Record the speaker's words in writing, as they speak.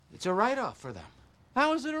It's a write-off for them.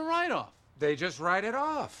 How is it a write-off? They just write it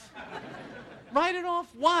off. Write it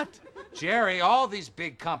off what? Jerry, all these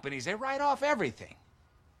big companies, they write off everything.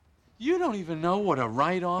 You don't even know what a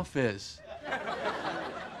write-off is.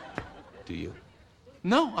 Do you?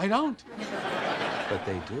 No, I don't. But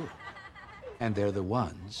they do. And they're the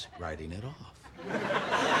ones writing it off.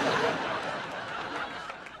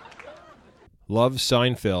 Love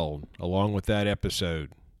Seinfeld, along with that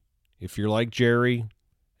episode. If you're like Jerry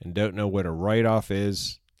and don't know what a write-off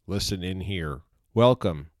is, listen in here.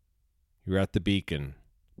 Welcome. You're at the Beacon.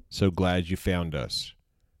 So glad you found us.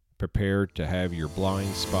 Prepare to have your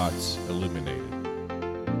blind spots illuminated.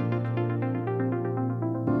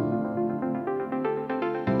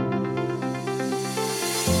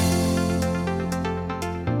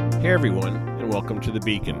 Hey everyone, and welcome to the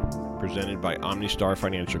Beacon, presented by OmniStar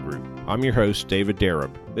Financial Group. I'm your host, David Darab.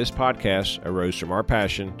 This podcast arose from our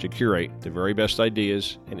passion to curate the very best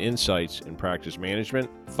ideas and insights in practice management,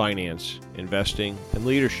 finance, investing, and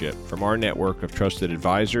leadership from our network of trusted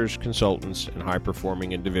advisors, consultants, and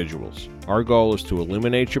high-performing individuals. Our goal is to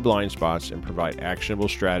illuminate your blind spots and provide actionable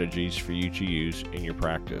strategies for you to use in your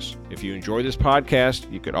practice. If you enjoy this podcast,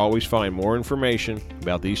 you could always find more information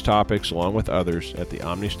about these topics along with others at the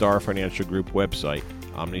OmniStar Financial Group website,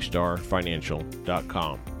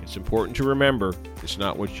 omnistarfinancial.com. It's important to remember, it's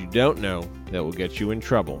not what you don't know that will get you in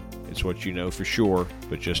trouble. It's what you know for sure,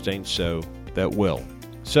 but just ain't so, that will.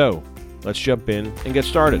 So, let's jump in and get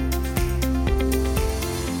started.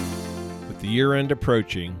 With the year-end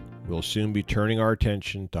approaching, we'll soon be turning our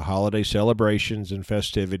attention to holiday celebrations and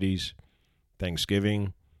festivities,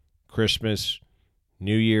 Thanksgiving, Christmas,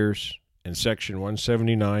 New Year's, and Section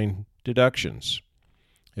 179 deductions.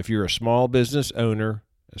 If you're a small business owner,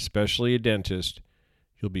 especially a dentist,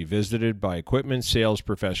 you'll be visited by equipment sales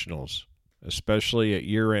professionals, especially at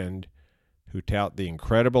year-end, who tout the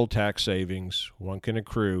incredible tax savings one can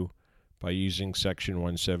accrue by using Section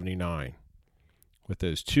 179. With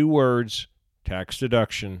those two words, tax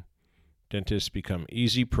deduction, dentists become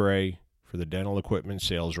easy prey for the dental equipment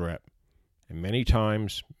sales rep, and many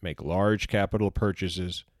times make large capital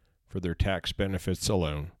purchases for their tax benefits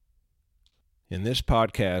alone. In this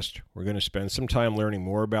podcast, we're going to spend some time learning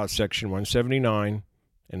more about Section 179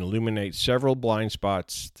 and illuminate several blind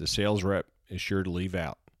spots the sales rep is sure to leave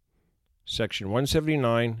out. Section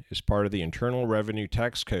 179 is part of the Internal Revenue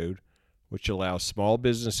Tax Code, which allows small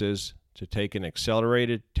businesses to take an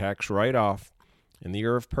accelerated tax write-off in the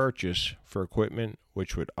year of purchase for equipment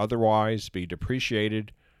which would otherwise be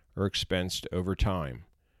depreciated or expensed over time.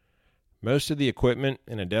 Most of the equipment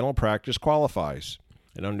in a dental practice qualifies,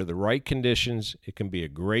 and under the right conditions, it can be a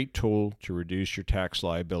great tool to reduce your tax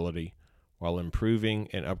liability while improving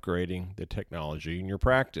and upgrading the technology in your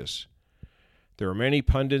practice. There are many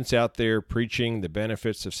pundits out there preaching the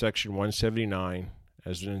benefits of Section 179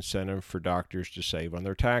 as an incentive for doctors to save on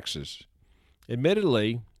their taxes.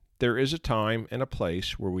 Admittedly, there is a time and a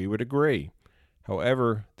place where we would agree.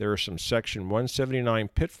 However, there are some Section 179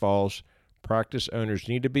 pitfalls practice owners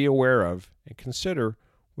need to be aware of and consider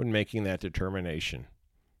when making that determination.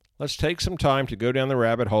 Let's take some time to go down the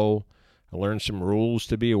rabbit hole and learn some rules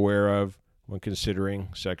to be aware of when considering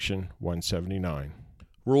Section 179.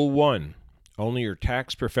 Rule 1. Only your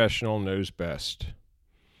tax professional knows best.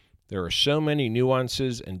 There are so many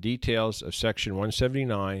nuances and details of Section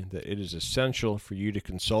 179 that it is essential for you to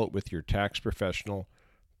consult with your tax professional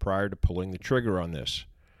prior to pulling the trigger on this.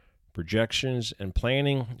 Projections and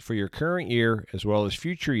planning for your current year as well as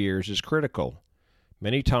future years is critical.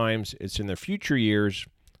 Many times it's in the future years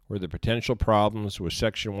where the potential problems with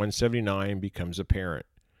Section 179 becomes apparent.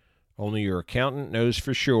 Only your accountant knows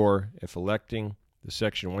for sure if electing the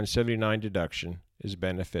Section 179 deduction is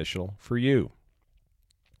beneficial for you.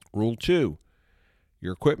 Rule 2.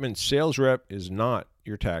 Your equipment sales rep is not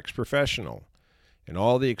your tax professional. In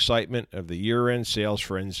all the excitement of the year-end sales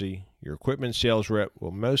frenzy, your equipment sales rep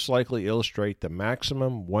will most likely illustrate the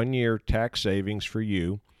maximum one-year tax savings for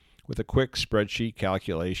you with a quick spreadsheet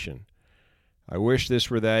calculation. I wish this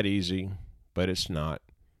were that easy, but it's not.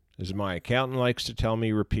 As my accountant likes to tell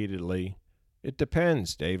me repeatedly, it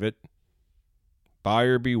depends, David.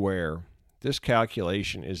 Buyer beware. This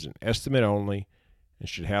calculation is an estimate only and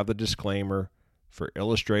should have the disclaimer for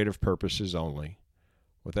illustrative purposes only.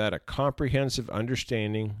 Without a comprehensive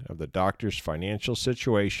understanding of the doctor's financial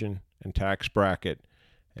situation and tax bracket,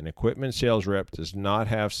 an equipment sales rep does not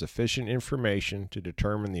have sufficient information to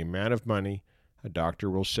determine the amount of money a doctor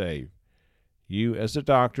will save. You, as a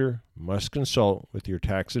doctor, must consult with your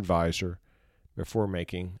tax advisor before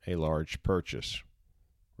making a large purchase.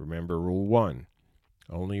 Remember Rule 1.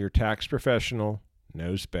 Only your tax professional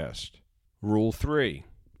knows best. Rule 3.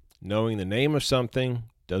 Knowing the name of something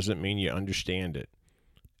doesn't mean you understand it.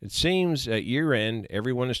 It seems at year end,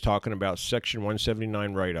 everyone is talking about Section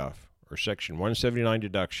 179 write-off or Section 179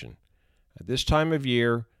 deduction. At this time of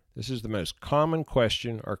year, this is the most common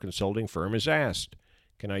question our consulting firm is asked.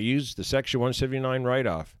 Can I use the Section 179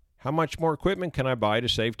 write-off? How much more equipment can I buy to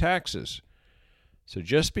save taxes? So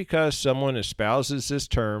just because someone espouses this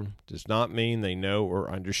term does not mean they know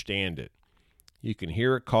or understand it. You can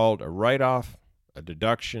hear it called a write-off, a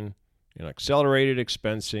deduction, an accelerated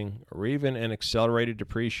expensing, or even an accelerated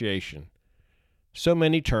depreciation. So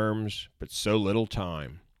many terms, but so little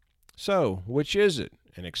time. So, which is it?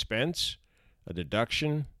 An expense? A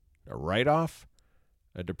deduction? A write-off?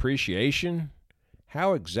 A depreciation?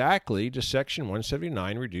 How exactly does Section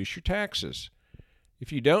 179 reduce your taxes?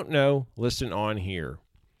 If you don't know, listen on here.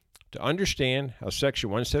 To understand how Section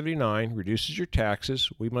 179 reduces your taxes,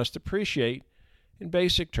 we must appreciate, in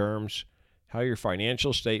basic terms, how your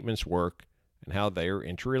financial statements work and how they are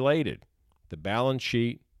interrelated. The balance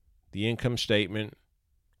sheet, the income statement,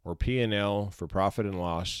 or P&L for profit and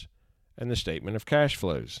loss, and the statement of cash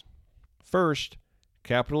flows. First,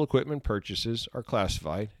 capital equipment purchases are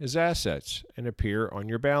classified as assets and appear on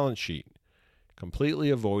your balance sheet, completely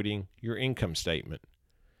avoiding your income statement.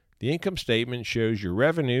 The income statement shows your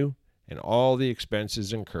revenue and all the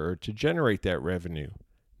expenses incurred to generate that revenue,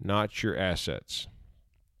 not your assets.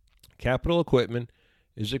 Capital equipment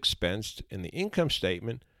is expensed in the income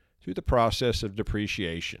statement through the process of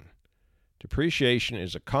depreciation. Depreciation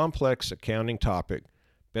is a complex accounting topic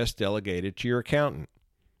best delegated to your accountant.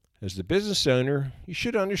 As the business owner, you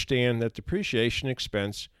should understand that depreciation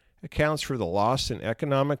expense accounts for the loss in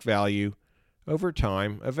economic value over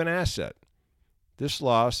time of an asset. This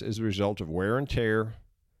loss is a result of wear and tear,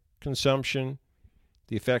 consumption,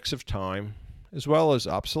 the effects of time, as well as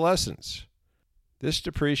obsolescence. This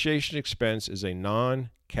depreciation expense is a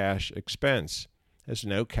non-cash expense, as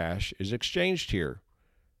no cash is exchanged here,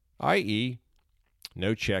 i.e.,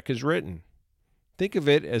 no check is written. Think of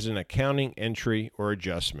it as an accounting entry or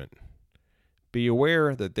adjustment. Be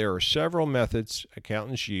aware that there are several methods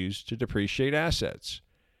accountants use to depreciate assets.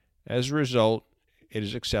 As a result, it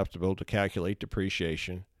is acceptable to calculate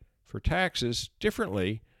depreciation for taxes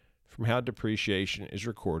differently from how depreciation is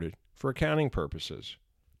recorded for accounting purposes.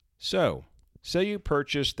 So, say you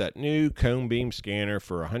purchased that new cone beam scanner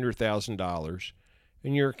for $100,000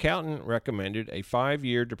 and your accountant recommended a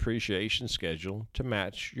 5-year depreciation schedule to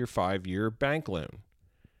match your 5-year bank loan.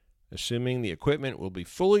 Assuming the equipment will be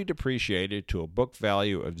fully depreciated to a book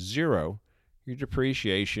value of 0, your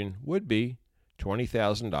depreciation would be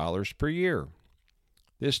 $20,000 per year.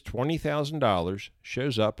 This $20,000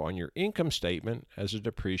 shows up on your income statement as a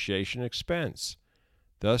depreciation expense,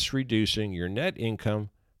 thus reducing your net income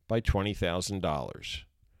by $20,000.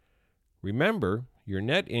 Remember, your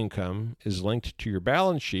net income is linked to your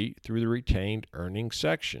balance sheet through the retained earnings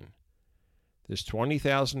section. This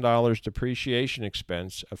 $20,000 depreciation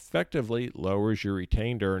expense effectively lowers your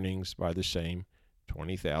retained earnings by the same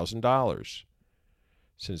 $20,000.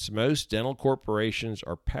 Since most dental corporations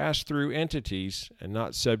are pass-through entities and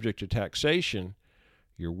not subject to taxation,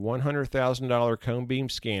 your $100,000 cone beam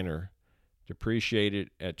scanner,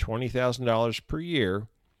 depreciated at $20,000 per year,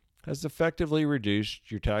 has effectively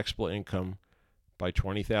reduced your taxable income by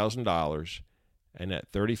 $20,000, and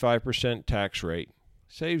at 35% tax rate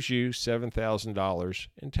saves you $7,000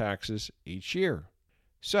 in taxes each year.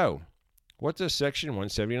 So, what does Section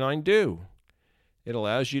 179 do? It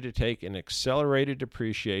allows you to take an accelerated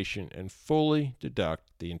depreciation and fully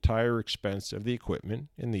deduct the entire expense of the equipment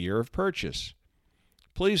in the year of purchase.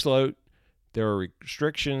 Please note, there are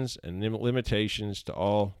restrictions and limitations to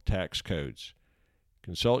all tax codes.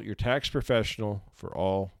 Consult your tax professional for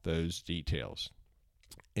all those details.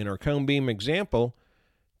 In our cone beam example,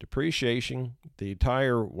 depreciation, the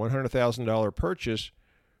entire $100,000 purchase,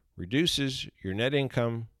 reduces your net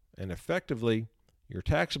income and effectively your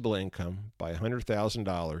taxable income by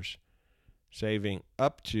 $100,000, saving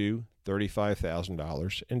up to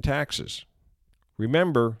 $35,000 in taxes.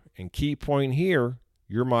 Remember, and key point here,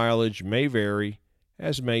 your mileage may vary,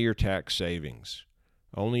 as may your tax savings.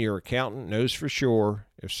 Only your accountant knows for sure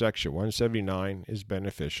if Section 179 is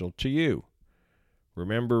beneficial to you.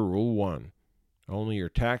 Remember Rule 1, only your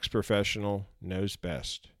tax professional knows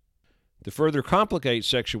best. To further complicate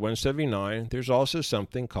Section 179, there's also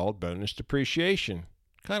something called bonus depreciation,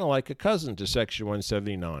 kind of like a cousin to Section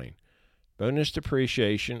 179. Bonus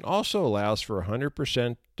depreciation also allows for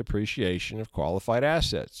 100% depreciation of qualified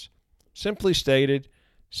assets. Simply stated,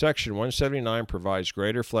 Section 179 provides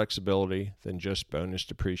greater flexibility than just bonus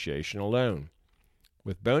depreciation alone.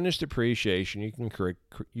 With bonus depreciation,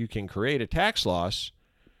 you can create a tax loss,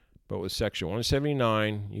 but with Section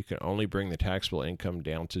 179, you can only bring the taxable income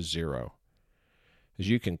down to zero. As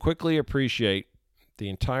you can quickly appreciate, the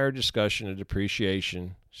entire discussion of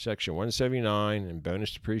depreciation, Section 179 and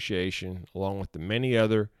bonus depreciation, along with the many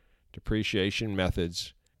other depreciation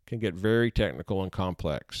methods, can get very technical and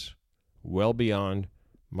complex, well beyond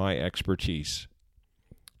my expertise.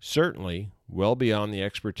 Certainly, well beyond the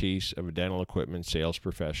expertise of a dental equipment sales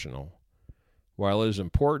professional. While it is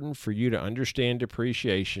important for you to understand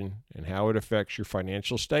depreciation and how it affects your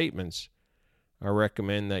financial statements, I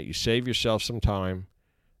recommend that you save yourself some time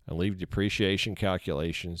and leave depreciation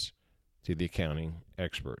calculations to the accounting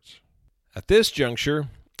experts. At this juncture,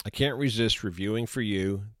 I can't resist reviewing for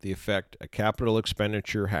you the effect a capital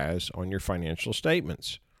expenditure has on your financial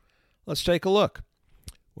statements. Let's take a look.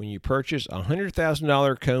 When you purchase a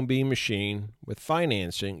 $100,000 cone beam machine with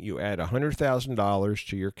financing, you add $100,000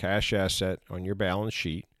 to your cash asset on your balance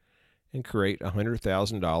sheet and create a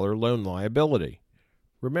 $100,000 loan liability.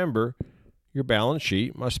 Remember, your balance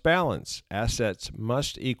sheet must balance. Assets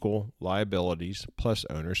must equal liabilities plus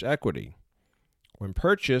owner's equity. When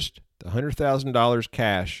purchased, the $100,000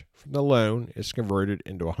 cash from the loan is converted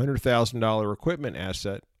into a $100,000 equipment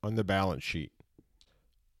asset on the balance sheet.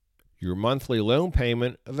 Your monthly loan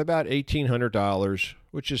payment of about $1,800,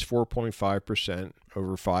 which is 4.5%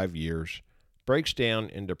 over 5 years, breaks down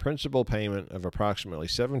into principal payment of approximately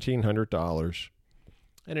 $1,700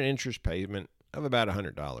 and an interest payment of about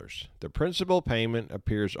 $100. The principal payment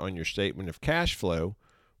appears on your statement of cash flow,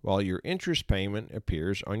 while your interest payment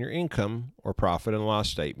appears on your income or profit and loss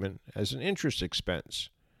statement as an interest expense.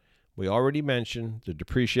 We already mentioned the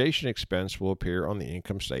depreciation expense will appear on the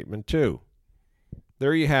income statement too.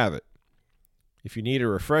 There you have it. If you need a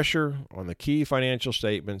refresher on the key financial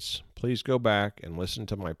statements, please go back and listen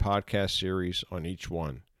to my podcast series on each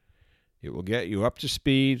one. It will get you up to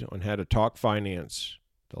speed on how to talk finance,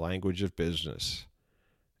 the language of business.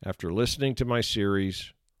 After listening to my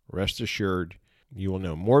series, rest assured, you will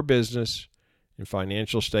know more business and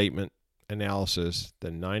financial statement analysis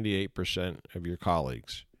than 98% of your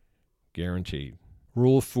colleagues. Guaranteed.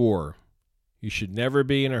 Rule 4. You should never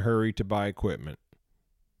be in a hurry to buy equipment.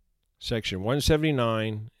 Section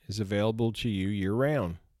 179 is available to you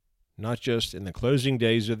year-round, not just in the closing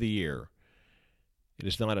days of the year. It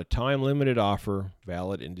is not a time-limited offer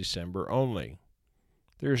valid in December only.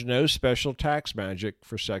 There is no special tax magic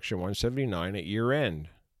for Section 179 at year-end.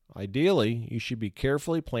 Ideally, you should be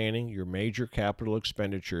carefully planning your major capital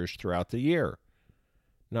expenditures throughout the year,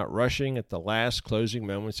 not rushing at the last closing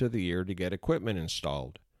moments of the year to get equipment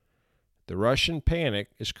installed. The rush and panic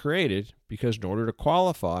is created because in order to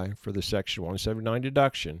qualify for the Section 179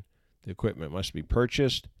 deduction, the equipment must be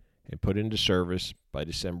purchased and put into service by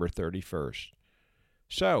December 31st.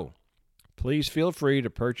 So, please feel free to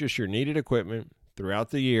purchase your needed equipment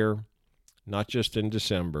throughout the year, not just in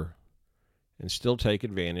December, and still take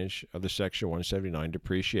advantage of the Section 179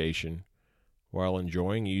 depreciation while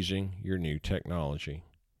enjoying using your new technology.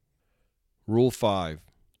 Rule 5.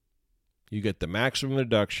 You get the maximum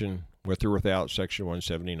deduction with or without Section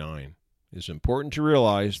 179. It is important to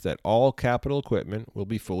realize that all capital equipment will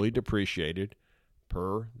be fully depreciated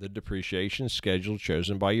per the depreciation schedule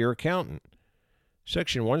chosen by your accountant.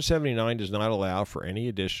 Section 179 does not allow for any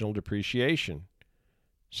additional depreciation.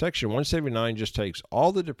 Section 179 just takes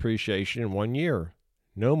all the depreciation in 1 year.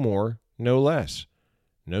 No more, no less.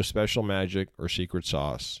 No special magic or secret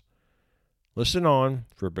sauce. Listen on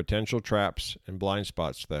for potential traps and blind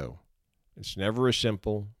spots, though. It's never as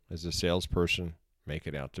simple as the salesperson make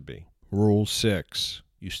it out to be. Rule 6.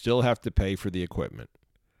 You still have to pay for the equipment.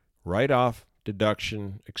 Write-off,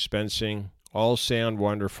 deduction, expensing, all sound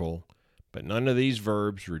wonderful, but none of these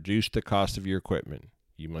verbs reduce the cost of your equipment.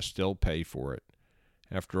 You must still pay for it.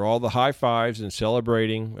 After all the high fives and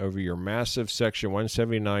celebrating over your massive Section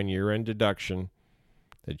 179 year-end deduction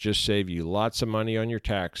that just saved you lots of money on your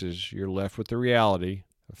taxes, you're left with the reality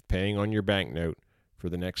of paying on your banknote for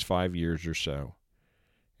the next 5 years or so.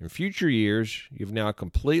 In future years, you've now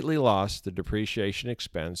completely lost the depreciation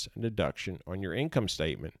expense and deduction on your income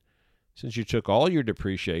statement, since you took all your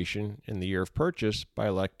depreciation in the year of purchase by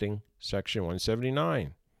electing Section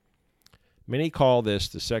 179. Many call this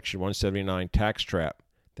the Section 179 tax trap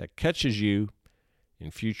that catches you in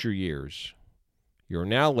future years. You are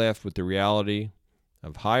now left with the reality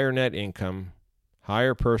of higher net income,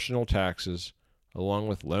 higher personal taxes, along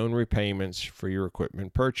with loan repayments for your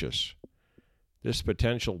equipment purchase. This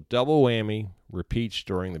potential double whammy repeats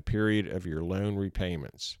during the period of your loan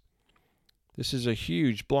repayments. This is a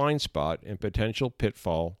huge blind spot and potential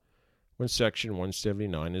pitfall when Section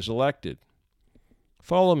 179 is elected.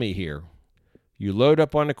 Follow me here. You load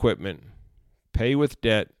up on equipment, pay with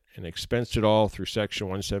debt, and expensed it all through Section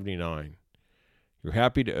 179. You're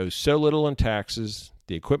happy to owe so little in taxes,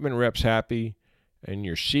 the equipment rep's happy, and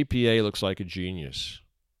your CPA looks like a genius.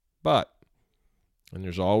 But, and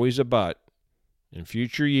there's always a but, in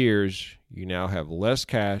future years, you now have less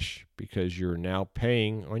cash because you're now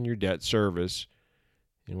paying on your debt service,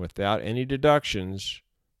 and without any deductions,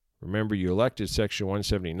 remember you elected Section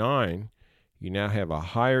 179, you now have a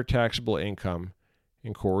higher taxable income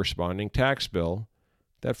and corresponding tax bill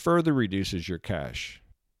that further reduces your cash.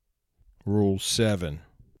 Rule 7.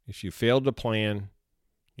 If you fail to plan,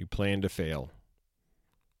 you plan to fail.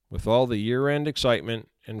 With all the year-end excitement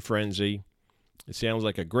and frenzy, it sounds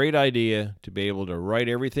like a great idea to be able to write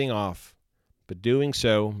everything off, but doing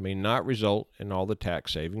so may not result in all the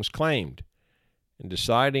tax savings claimed. In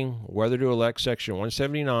deciding whether to elect Section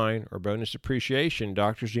 179 or bonus depreciation,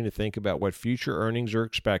 doctors need to think about what future earnings are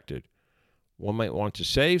expected. One might want to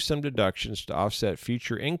save some deductions to offset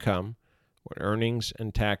future income when earnings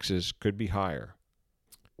and taxes could be higher.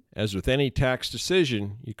 As with any tax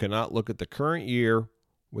decision, you cannot look at the current year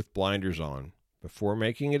with blinders on. Before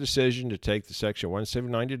making a decision to take the Section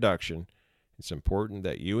 179 deduction, it's important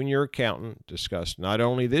that you and your accountant discuss not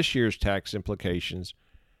only this year's tax implications,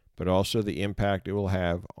 but also the impact it will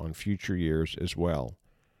have on future years as well.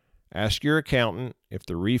 Ask your accountant if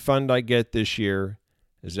the refund I get this year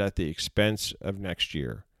is at the expense of next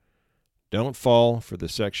year. Don't fall for the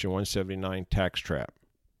Section 179 tax trap.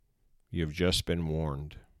 You have just been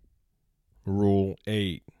warned. Rule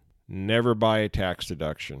 8. Never buy a tax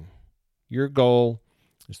deduction. Your goal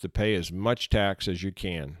is to pay as much tax as you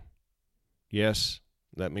can. Yes,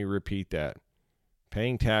 let me repeat that.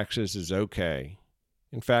 Paying taxes is okay.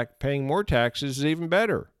 In fact, paying more taxes is even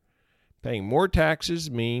better. Paying more taxes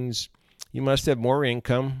means you must have more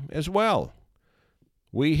income as well.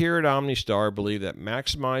 We here at OmniStar believe that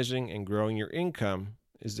maximizing and growing your income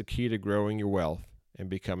is the key to growing your wealth and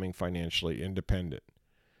becoming financially independent.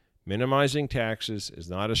 Minimizing taxes is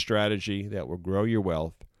not a strategy that will grow your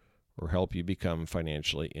wealth or help you become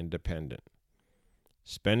financially independent.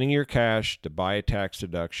 Spending your cash to buy a tax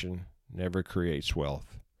deduction never creates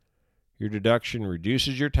wealth. Your deduction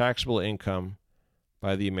reduces your taxable income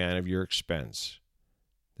by the amount of your expense.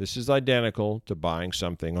 This is identical to buying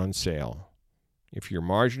something on sale. If your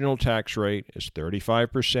marginal tax rate is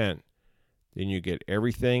 35%, then you get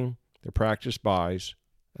everything the practice buys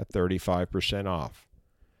at 35% off.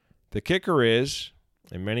 The kicker is,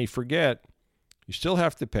 and many forget, you still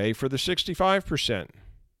have to pay for the 65%.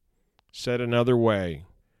 Said another way,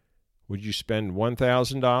 would you spend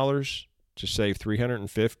 $1,000 to save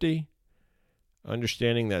 $350?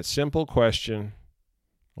 Understanding that simple question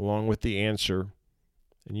along with the answer,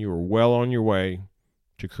 and you are well on your way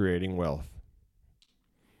to creating wealth.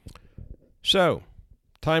 So,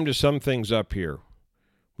 time to sum things up here.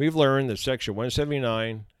 We've learned that Section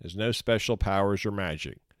 179 has no special powers or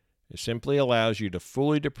magic. It simply allows you to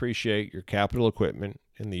fully depreciate your capital equipment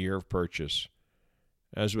in the year of purchase.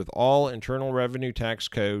 As with all Internal Revenue Tax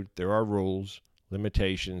Code, there are rules,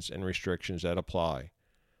 limitations, and restrictions that apply.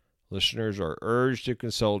 Listeners are urged to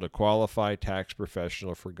consult a qualified tax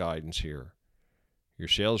professional for guidance here. Your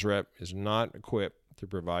sales rep is not equipped to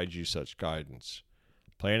provide you such guidance.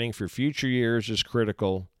 Planning for future years is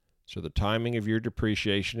critical, so the timing of your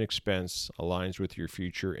depreciation expense aligns with your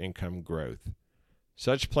future income growth.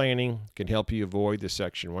 Such planning can help you avoid the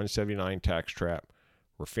Section 179 tax trap,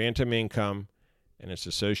 where phantom income and its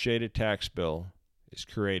associated tax bill is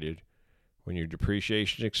created when your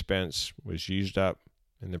depreciation expense was used up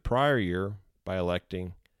in the prior year by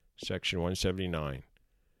electing Section 179.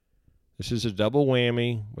 This is a double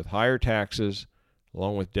whammy with higher taxes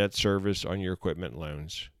along with debt service on your equipment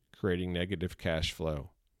loans, creating negative cash flow.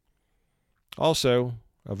 Also,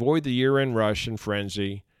 avoid the year-end rush and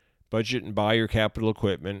frenzy. Budget and buy your capital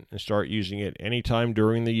equipment and start using it anytime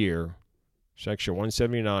during the year. Section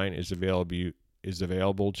 179 is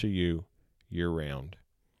available to you year-round.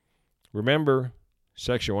 Remember,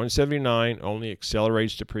 Section 179 only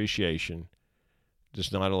accelerates depreciation,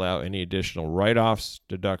 does not allow any additional write-offs,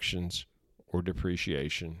 deductions, or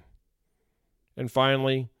depreciation. And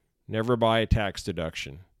finally, never buy a tax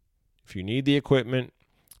deduction. If you need the equipment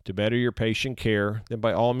to better your patient care, then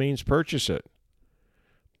by all means purchase it.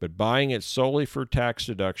 But buying it solely for tax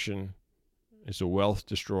deduction is a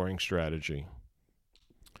wealth-destroying strategy.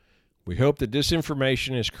 We hope that this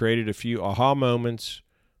information has created a few aha moments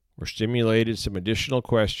or stimulated some additional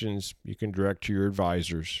questions you can direct to your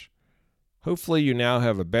advisors. Hopefully you now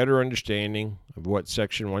have a better understanding of what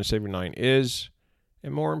Section 179 is,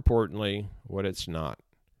 and more importantly, what it's not.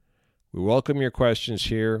 We welcome your questions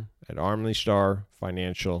here at OmniStar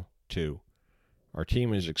Financial 2. Our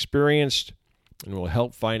team is experienced and will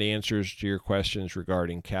help find answers to your questions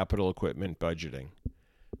regarding capital equipment budgeting.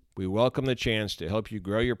 We welcome the chance to help you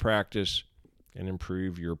grow your practice and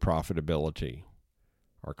improve your profitability.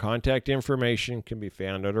 Our contact information can be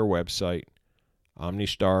found at our website,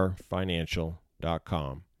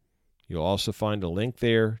 omnistarfinancial.com. You'll also find a link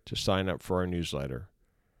there to sign up for our newsletter.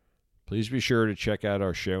 Please be sure to check out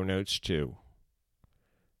our show notes too.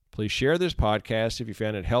 Please share this podcast if you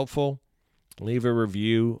found it helpful. Leave a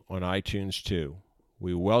review on iTunes too.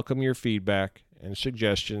 We welcome your feedback and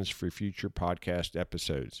suggestions for future podcast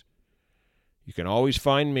episodes. You can always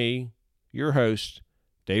find me, your host,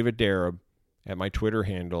 David Darab, at my Twitter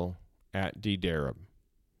handle, @ddarab.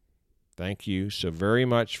 Thank you so very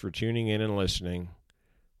much for tuning in and listening.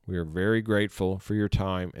 We are very grateful for your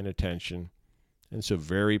time and attention, and so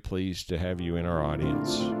very pleased to have you in our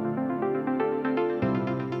audience.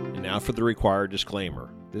 And now for the required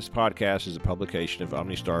disclaimer. This podcast is a publication of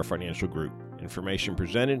OmniStar Financial Group. Information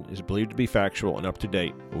presented is believed to be factual and up to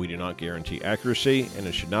date, but we do not guarantee accuracy, and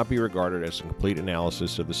it should not be regarded as a complete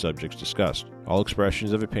analysis of the subjects discussed. All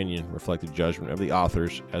expressions of opinion reflect the judgment of the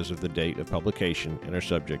authors as of the date of publication and are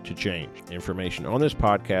subject to change. Information on this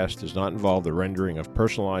podcast does not involve the rendering of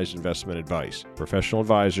personalized investment advice. Professional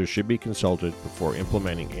advisors should be consulted before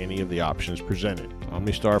implementing any of the options presented.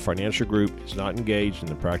 OmniStar Financial Group is not engaged in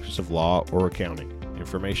the practice of law or accounting.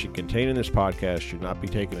 Information contained in this podcast should not be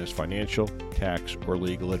taken as financial, tax, or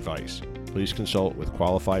legal advice. Please consult with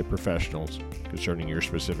qualified professionals concerning your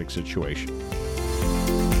specific situation.